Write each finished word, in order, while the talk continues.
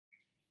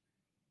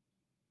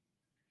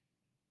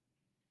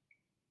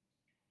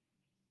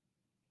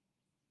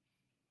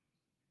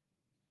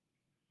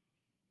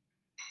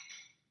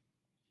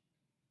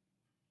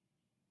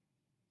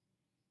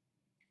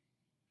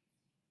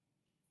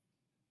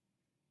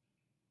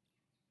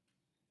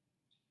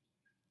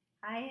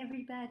Hi,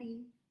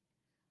 everybody.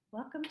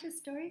 Welcome to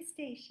Story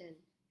Station.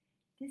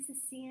 This is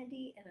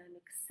Sandy, and I'm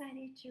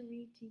excited to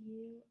read to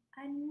you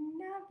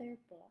another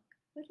book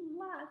with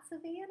lots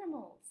of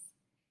animals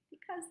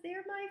because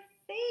they're my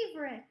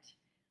favorite.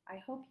 I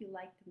hope you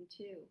like them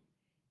too.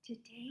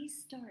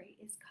 Today's story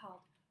is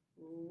called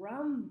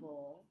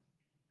Rumble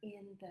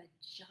in the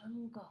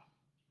Jungle.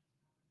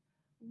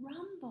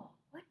 Rumble,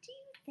 what do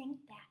you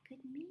think that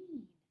could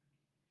mean?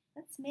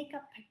 Let's make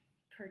a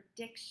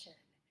prediction.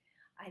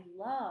 I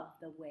love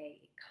the way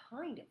it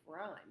kind of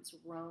rhymes.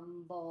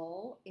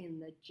 Rumble in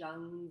the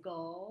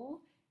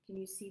jungle. Can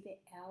you see the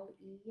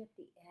L-E at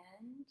the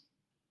end?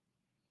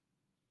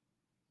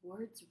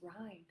 Words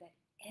rhyme that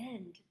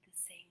end the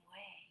same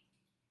way,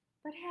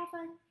 but have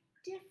a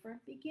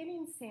different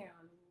beginning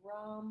sound.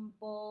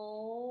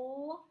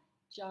 Rumble,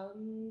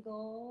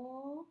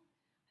 jungle.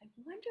 I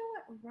wonder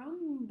what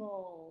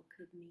rumble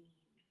could mean.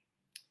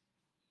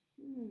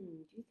 Do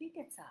you think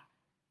it's a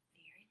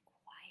very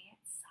quiet,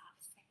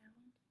 soft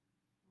sound?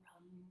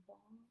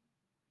 Rumble?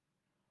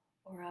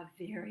 Or a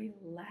very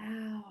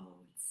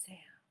loud sound?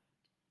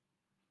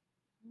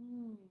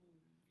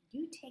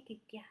 You take a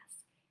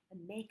guess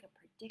and make a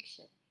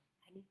prediction,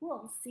 and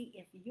we'll see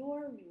if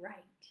you're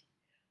right.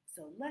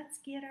 So let's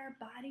get our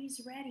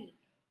bodies ready.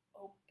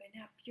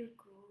 Open up your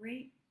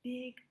great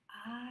big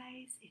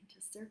eyes into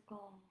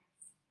circles.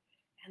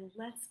 And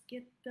let's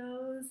get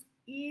those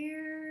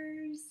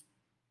ears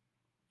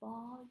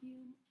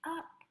volume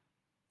up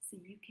so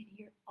you can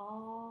hear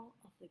all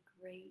of the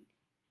great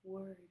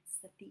words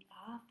that the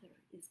author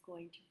is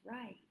going to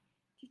write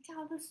to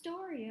tell the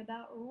story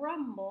about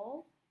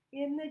Rumble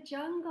in the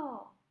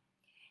jungle.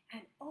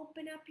 And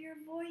open up your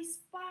voice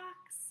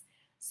box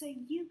so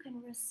you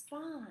can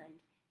respond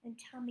and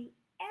tell me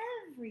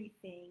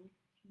everything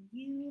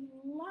you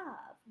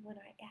love when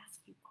I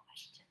ask you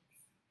questions.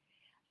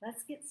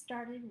 Let's get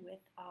started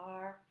with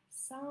our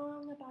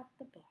song about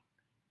the book.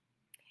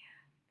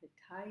 The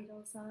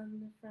title's on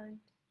the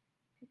front.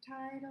 The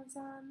title's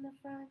on the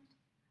front.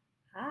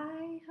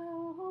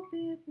 Hi-ho,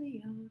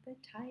 biblio, the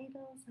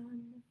title's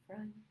on the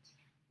front.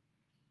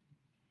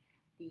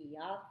 The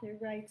author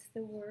writes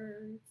the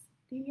words.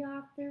 The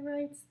author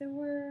writes the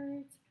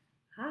words.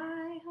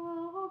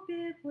 Hi-ho,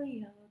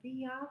 biblio,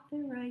 the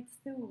author writes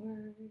the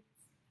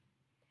words.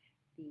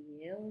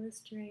 The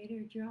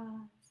illustrator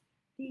draws.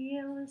 The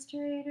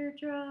illustrator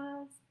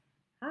draws.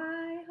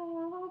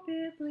 Hi-ho,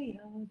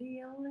 biblio, the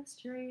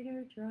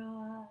illustrator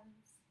draws.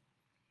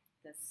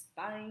 The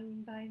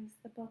spine binds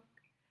the book.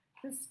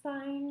 The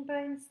spine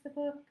binds the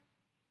book.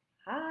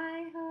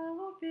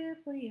 Hi-ho,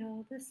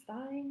 biblio, the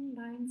spine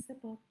binds the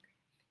book.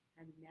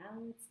 And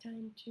now it's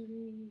time to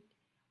read.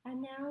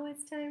 And now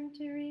it's time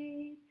to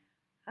read.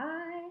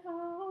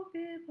 Hi-ho,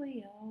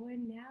 biblio,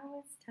 and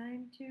now it's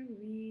time to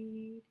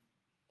read.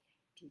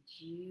 Did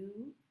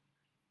you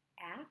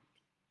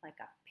act like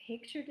a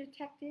picture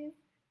detective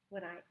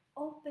when I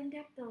opened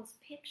up those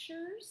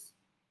pictures?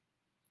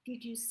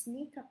 Did you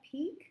sneak a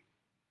peek?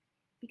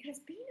 Because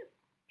being a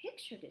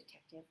picture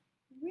detective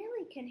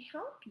really can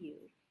help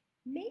you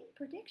make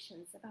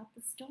predictions about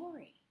the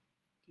story.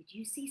 Did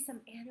you see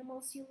some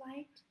animals you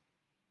liked?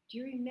 Do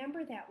you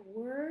remember that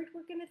word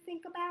we're going to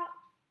think about?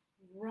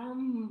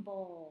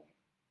 Rumble.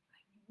 I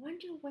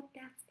wonder what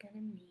that's going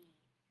to mean.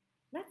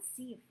 Let's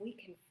see if we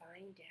can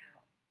find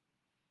out.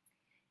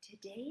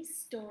 Today's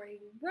story,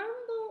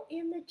 Rumble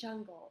in the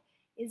Jungle,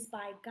 is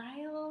by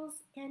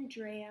Giles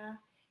Andrea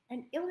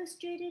and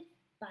illustrated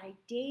by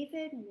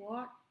David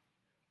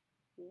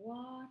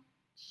Wachowicz.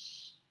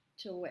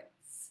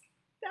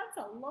 That's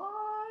a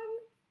long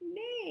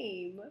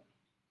name.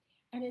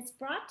 And it's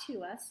brought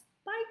to us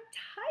by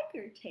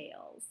Tiger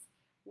Tales.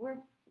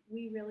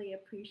 We really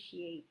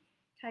appreciate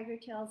Tiger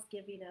Tales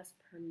giving us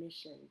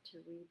permission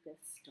to read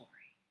this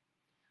story.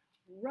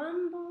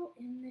 Rumble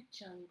in the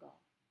jungle.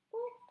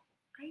 Oh,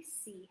 I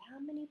see. How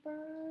many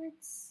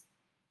birds?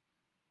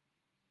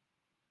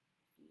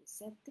 You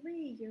said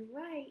 3. You're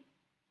right.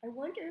 I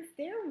wonder if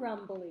they're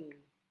rumbling.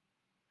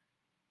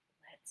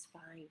 Let's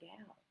find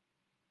out.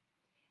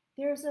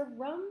 There's a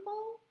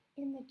rumble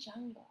in the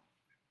jungle.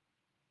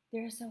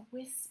 There's a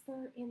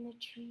whisper in the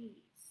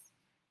trees.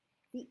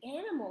 The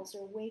animals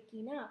are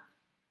waking up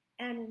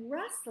and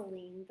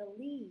rustling the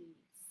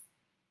leaves.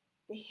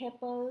 The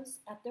hippos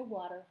at their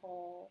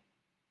waterhole,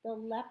 the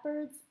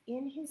leopards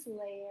in his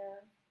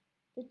lair,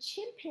 the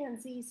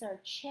chimpanzees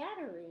are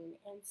chattering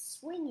and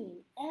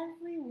swinging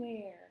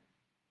everywhere.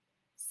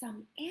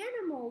 Some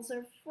animals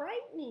are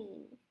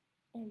frightening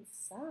and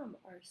some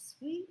are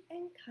sweet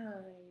and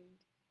kind.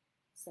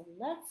 So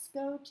let's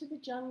go to the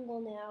jungle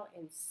now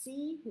and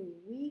see who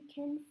we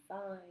can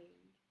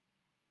find.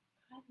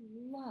 I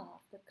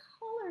love the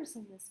colors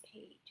in this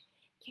page.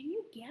 Can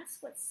you guess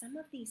what some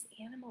of these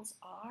animals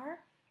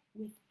are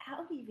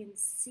without even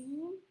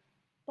seeing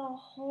the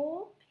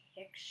whole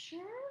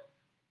picture?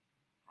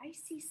 I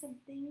see some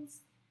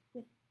things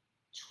with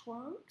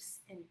trunks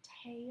and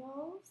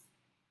tails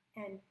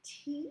and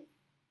teeth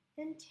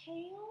and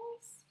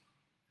tails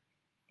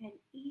and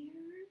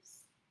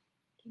ears.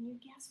 Can Can you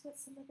guess what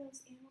some of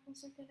those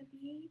animals are going to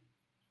be?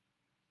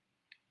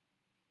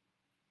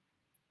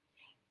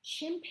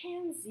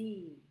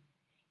 Chimpanzee.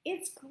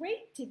 It's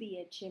great to be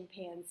a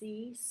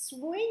chimpanzee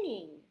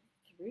swinging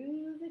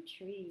through the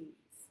trees.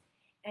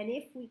 And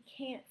if we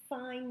can't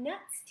find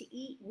nuts to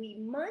eat, we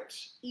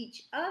munch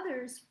each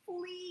other's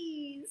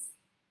fleas.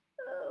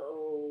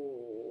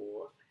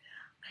 Oh,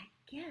 I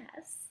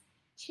guess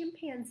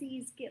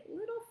chimpanzees get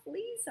little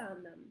fleas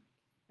on them.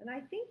 And I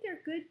think they're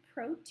good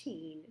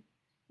protein.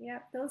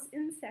 Yep, those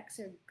insects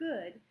are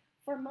good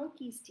for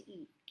monkeys to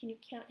eat. Can you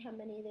count how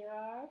many there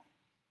are?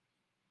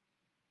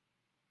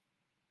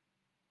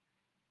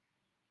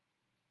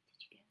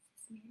 Did you guess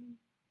as many?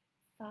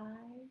 5.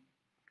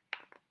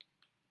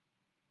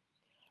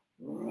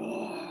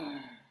 Roar.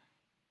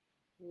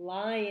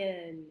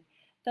 Lion.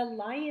 The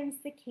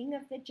lion's the king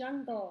of the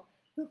jungle,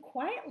 who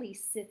quietly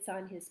sits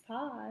on his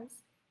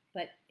paws,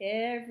 but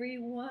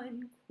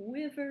everyone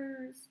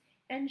quivers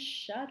and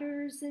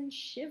shudders and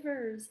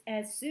shivers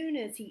as soon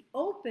as he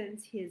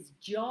opens his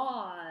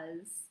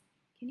jaws.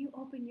 Can you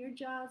open your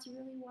jaws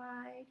really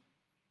wide?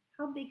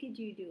 How big could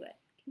you do it?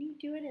 Can you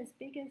do it as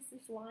big as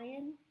this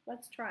lion?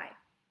 Let's try.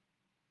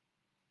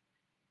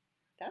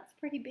 That's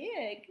pretty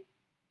big.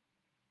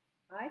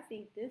 I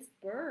think this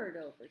bird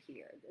over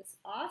here, this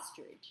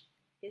ostrich,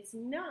 is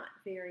not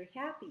very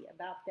happy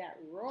about that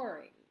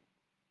roaring.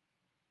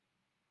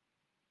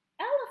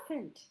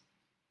 Elephant.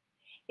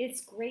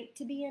 It's great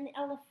to be an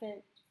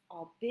elephant,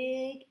 all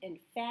big and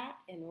fat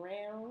and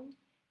round,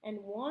 and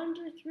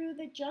wander through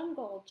the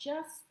jungle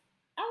just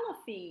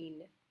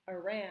elephing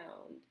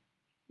around.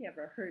 You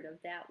ever heard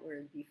of that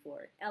word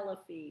before?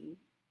 Elephing.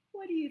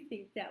 What do you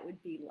think that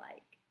would be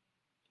like?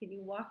 Can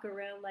you walk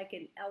around like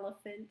an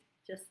elephant,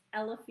 just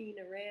elephing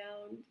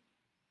around?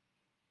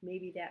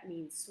 Maybe that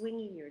means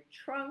swinging your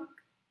trunk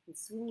and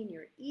swinging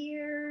your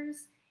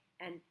ears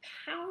and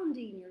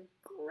pounding your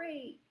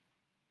great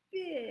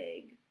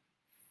big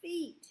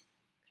feet,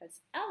 because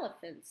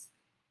elephants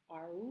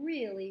are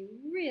really,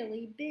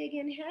 really big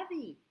and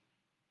heavy.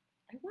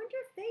 I wonder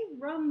if they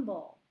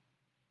rumble.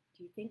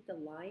 Do you think the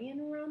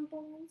lion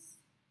rumbles?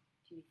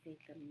 Do you think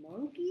the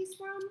monkeys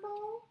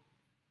rumble?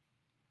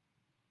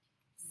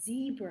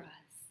 Zebras.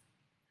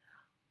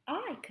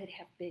 I could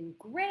have been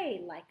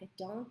gray like a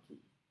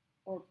donkey,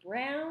 or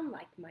brown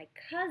like my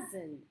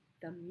cousin,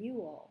 the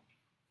mule.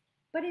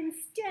 But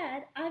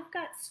instead, I've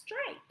got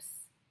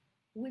stripes,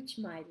 which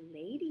my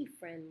lady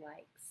friend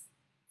likes,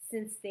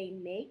 since they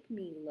make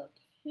me look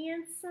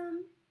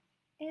handsome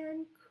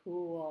and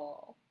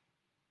cool.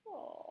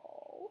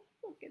 Oh,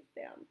 look at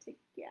them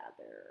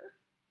together.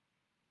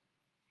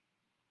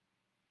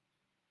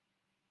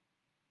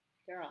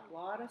 There are a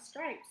lot of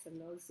stripes in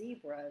those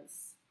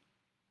zebras.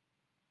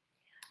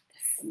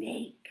 The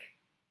snake.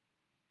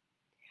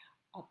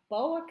 A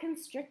boa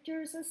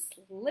constrictor is a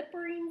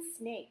slippery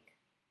snake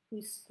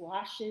who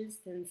squashes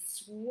then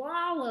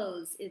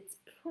swallows its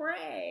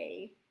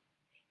prey.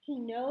 He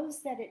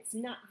knows that it's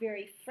not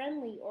very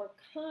friendly or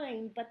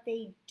kind, but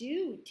they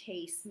do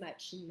taste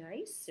much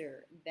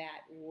nicer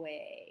that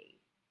way.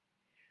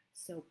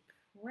 So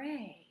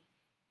prey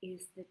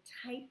is the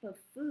type of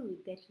food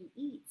that he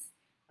eats.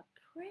 A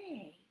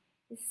prey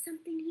is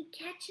something he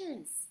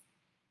catches.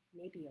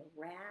 Maybe a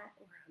rat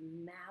or a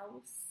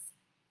mouse.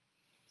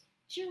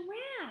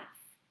 Giraffe.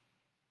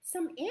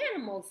 Some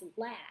animals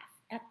laugh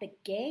at the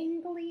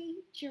gangly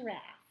giraffe,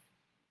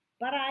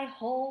 but I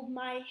hold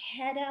my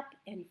head up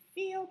and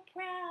feel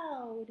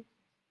proud.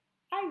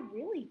 I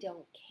really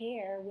don't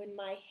care when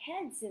my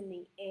head's in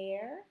the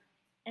air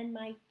and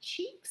my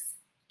cheeks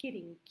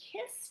getting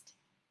kissed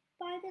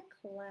by the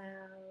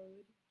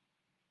cloud.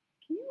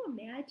 Can you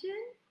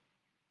imagine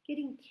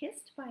getting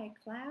kissed by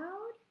a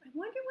cloud? I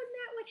wonder when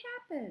that would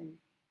happen.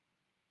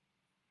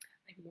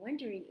 I'm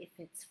wondering if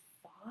it's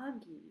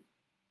foggy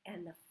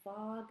and the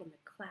fog and the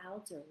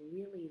clouds are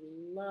really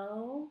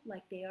low,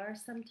 like they are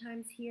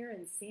sometimes here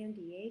in San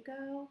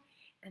Diego,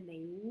 and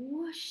they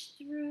whoosh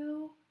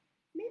through.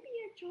 Maybe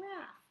a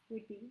giraffe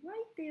would be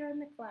right there in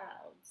the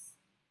clouds.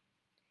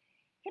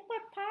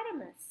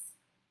 Hippopotamus.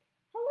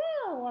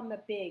 Hello, I'm a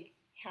big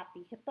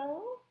happy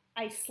hippo.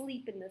 I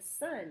sleep in the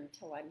sun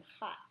till I'm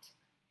hot.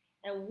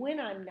 And when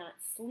I'm not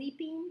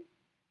sleeping,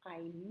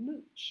 I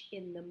mooch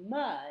in the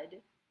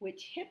mud,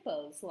 which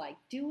hippos like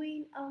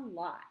doing a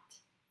lot.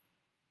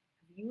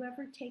 Have you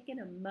ever taken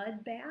a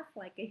mud bath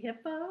like a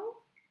hippo?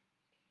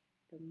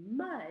 The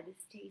mud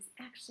stays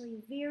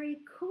actually very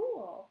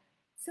cool,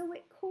 so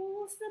it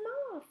cools them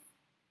off.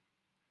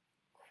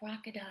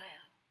 Crocodile.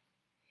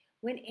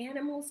 When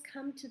animals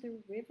come to the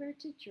river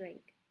to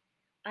drink,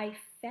 I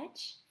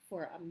fetch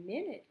for a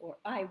minute, or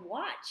I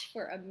watch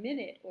for a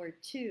minute or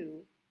two.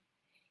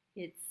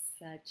 It's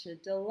such a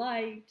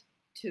delight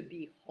to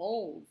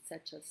behold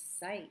such a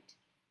sight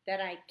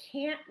that I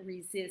can't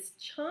resist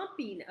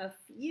chomping a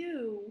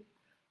few.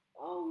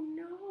 Oh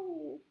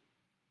no,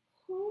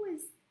 who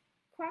is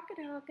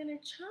Crocodile gonna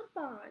chomp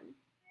on?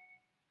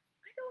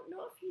 I don't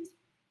know if he's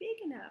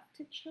big enough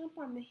to chomp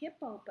on the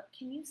hippo, but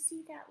can you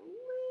see that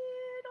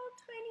little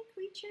tiny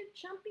creature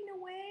jumping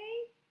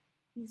away?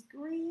 He's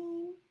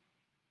green.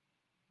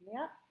 Yep,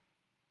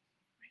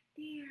 right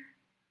there.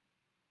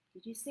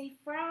 Did you say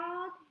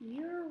frog?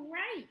 You're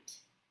right.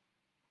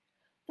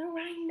 The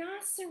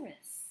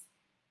rhinoceros,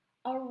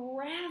 a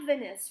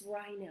ravenous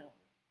rhino,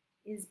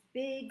 is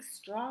big,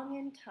 strong,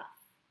 and tough,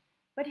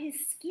 but his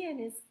skin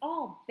is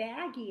all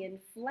baggy and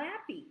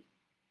flappy,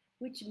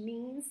 which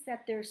means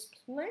that there's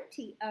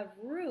plenty of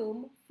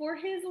room for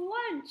his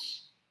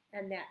lunch,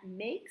 and that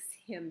makes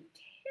him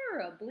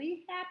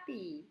terribly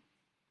happy.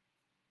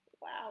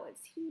 Wow, is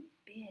he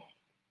big?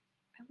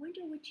 I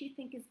wonder which you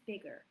think is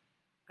bigger,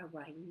 a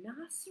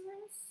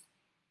rhinoceros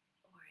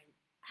or an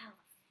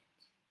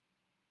elephant?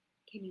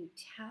 Can you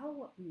tell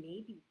what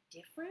may be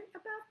different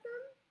about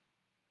them?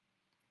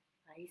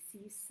 I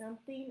see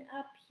something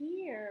up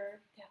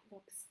here that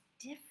looks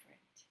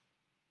different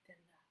than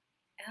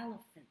the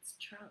elephant's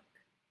trunk.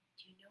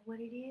 Do you know what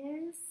it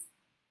is?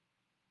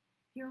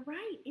 You're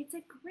right, it's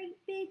a great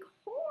big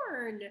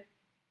horn.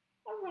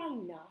 A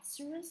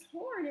rhinoceros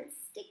horn, it's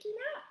sticking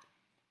up.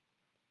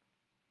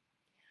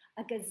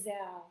 A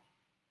gazelle.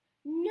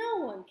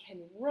 No one can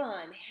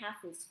run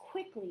half as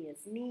quickly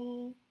as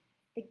me,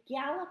 the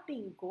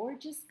galloping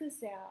gorgeous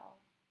gazelle.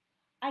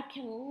 I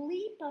can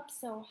leap up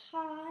so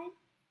high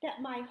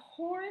that my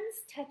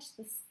horns touch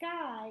the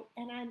sky,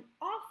 and I'm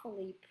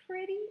awfully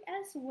pretty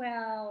as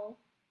well.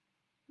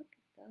 Look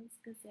at those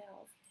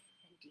gazelles.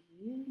 And do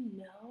you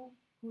know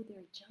who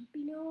they're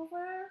jumping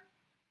over?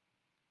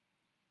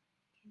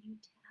 Can you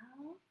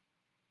tell?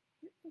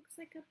 It looks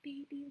like a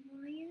baby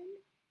lion,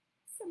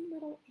 some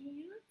little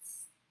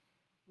ants.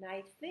 And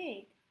I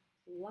think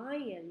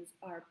lions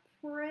are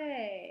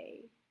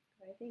prey.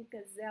 I think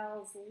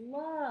gazelles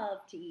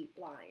love to eat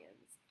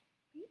lions.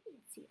 Maybe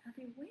it's the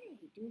other way.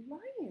 Do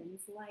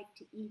lions like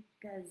to eat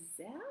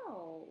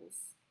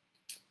gazelles?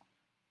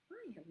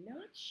 I am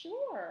not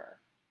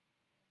sure.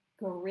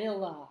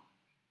 Gorilla.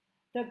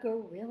 The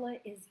gorilla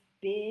is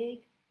big,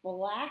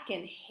 black,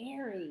 and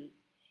hairy.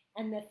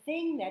 And the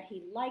thing that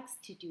he likes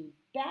to do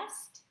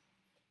best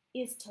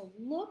is to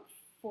look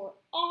for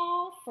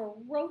all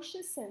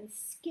ferocious and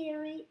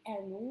scary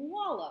and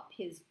wallop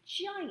his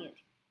giant,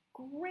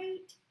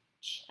 great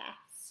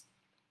chest.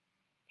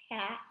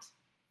 Pat,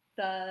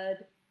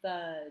 thud,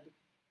 thud.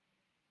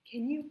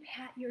 Can you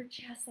pat your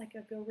chest like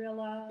a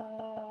gorilla?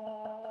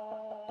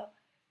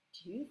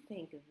 Do you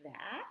think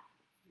that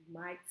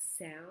might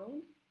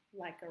sound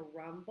like a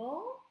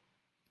rumble?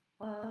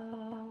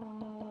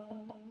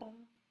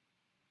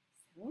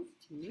 Sounds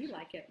to me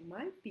like it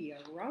might be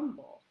a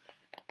rumble.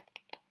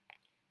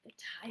 The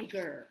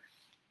tiger.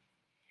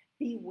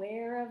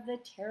 Beware of the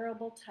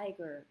terrible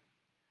tiger.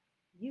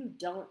 You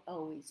don't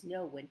always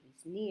know when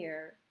he's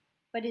near,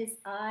 but his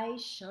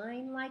eyes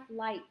shine like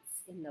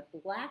lights in the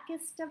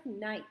blackest of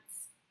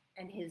nights,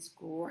 and his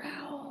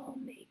growl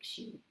makes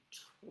you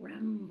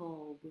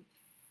tremble with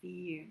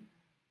fear.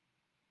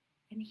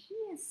 And he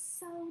is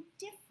so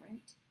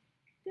different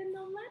than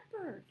the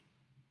leopard.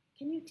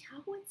 Can you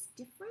tell what's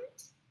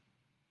different?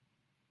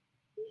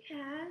 He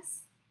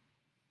has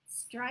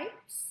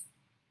stripes,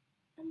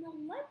 and the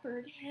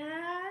leopard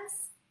has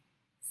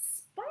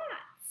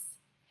spots.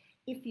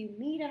 If you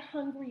meet a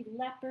hungry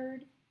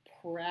leopard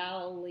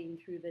prowling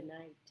through the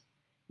night,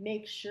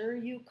 make sure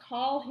you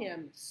call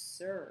him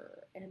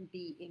sir and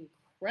be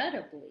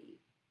incredibly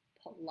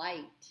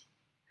polite.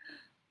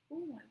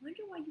 Oh, I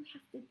wonder why you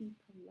have to be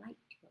polite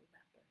to a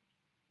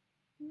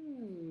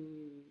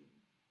leopard.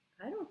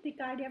 I don't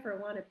think I'd ever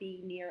want to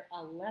be near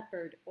a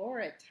leopard or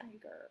a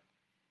tiger.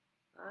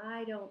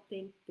 I don't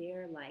think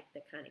they're like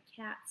the kind of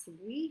cats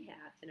we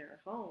have in our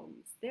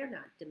homes. They're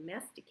not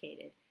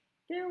domesticated.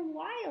 They're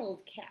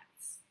wild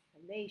cats,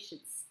 and they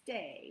should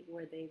stay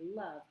where they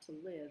love to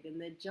live, in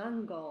the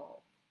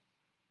jungle.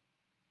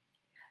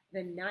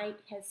 The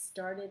night has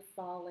started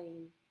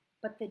falling,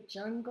 but the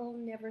jungle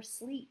never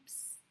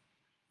sleeps.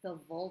 The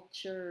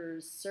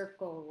vultures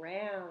circle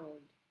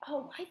round.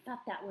 Oh, I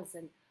thought that was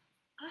an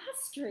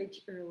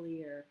ostrich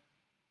earlier.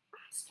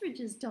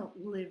 Ostriches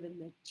don't live in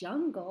the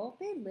jungle.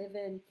 They live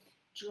in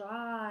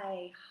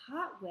dry,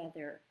 hot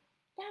weather.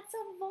 That's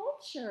a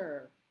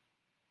vulture.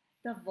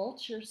 The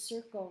vultures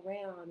circle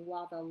round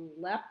while the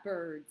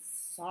leopard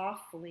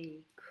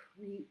softly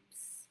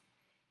creeps.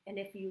 And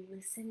if you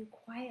listen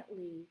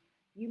quietly,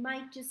 you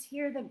might just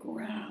hear the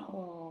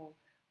growl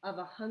of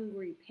a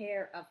hungry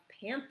pair of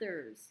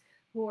panthers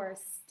who are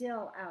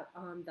still out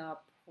on the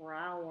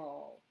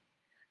prowl.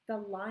 The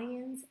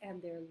lions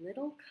and their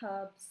little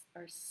cubs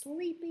are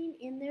sleeping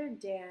in their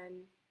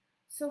den,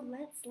 so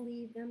let's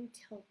leave them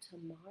till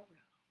tomorrow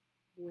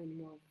when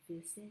we'll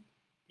visit them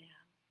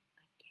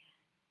again.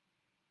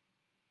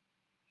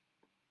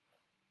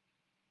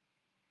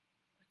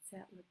 What's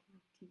that look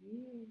like to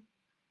you?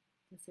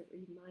 Does it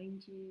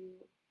remind you,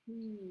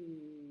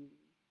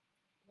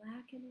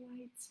 black and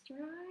white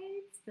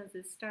stripes? Does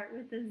it start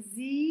with a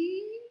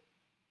Z?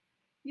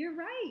 You're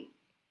right.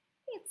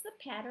 It's the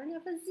pattern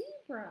of a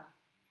zebra.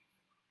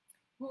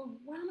 Well,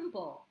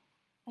 rumble.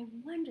 I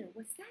wonder,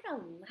 was that a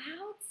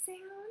loud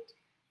sound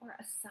or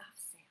a soft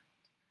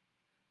sound?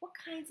 What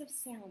kinds of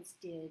sounds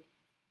did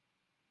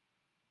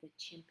the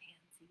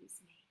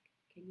chimpanzees make.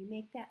 Can you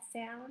make that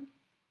sound?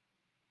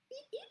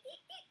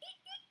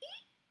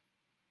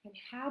 And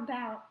how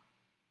about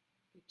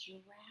the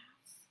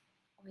giraffes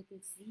or the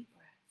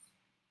zebras?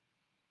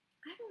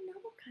 I don't know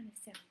what kind of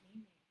sound they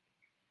make.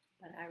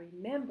 But I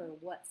remember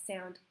what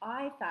sound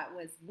I thought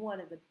was one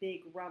of the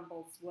big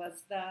rumbles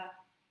was the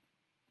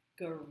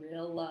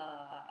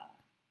gorilla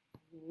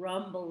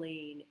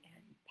rumbling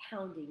and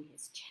pounding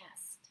his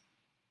chest.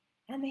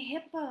 And the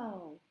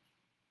hippo,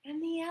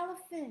 and the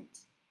elephant,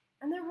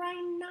 and the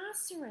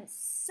rhinoceros.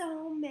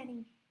 So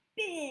many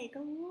big,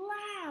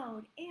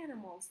 loud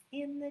animals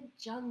in the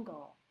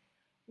jungle.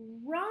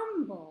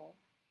 Rumble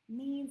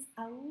means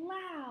a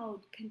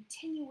loud,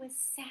 continuous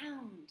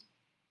sound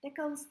that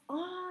goes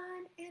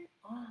on and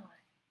on.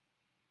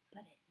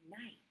 But at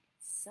night,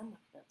 some of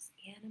those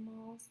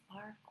animals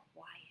are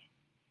quiet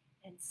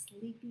and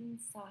sleeping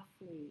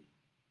softly,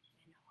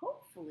 and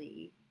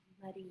hopefully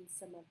letting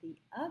some of the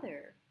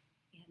other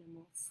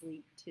animals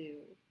sleep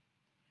too.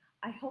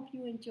 I hope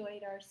you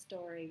enjoyed our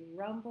story,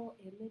 Rumble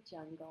in the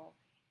Jungle,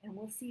 and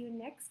we'll see you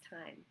next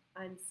time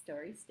on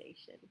Story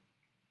Station.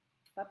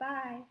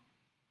 Bye-bye.